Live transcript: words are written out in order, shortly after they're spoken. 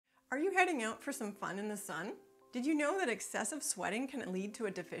Are you heading out for some fun in the sun? Did you know that excessive sweating can lead to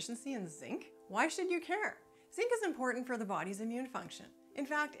a deficiency in zinc? Why should you care? Zinc is important for the body's immune function. In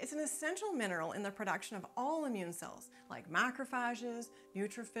fact, it's an essential mineral in the production of all immune cells, like macrophages,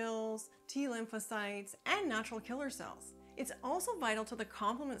 neutrophils, T lymphocytes, and natural killer cells. It's also vital to the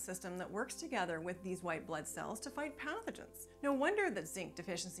complement system that works together with these white blood cells to fight pathogens. No wonder that zinc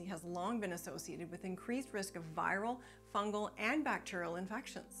deficiency has long been associated with increased risk of viral, fungal, and bacterial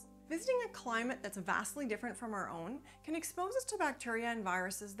infections. Visiting a climate that's vastly different from our own can expose us to bacteria and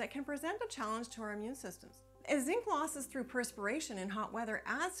viruses that can present a challenge to our immune systems. As zinc losses through perspiration in hot weather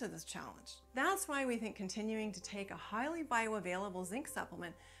adds to this challenge. That's why we think continuing to take a highly bioavailable zinc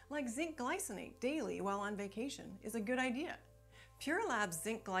supplement like Zinc Glycinate daily while on vacation is a good idea. Pure Lab's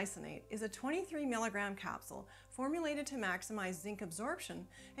Zinc Glycinate is a 23 milligram capsule formulated to maximize zinc absorption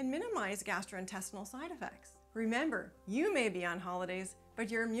and minimize gastrointestinal side effects. Remember, you may be on holidays,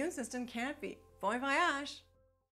 but your immune system can't be. Bon voyage!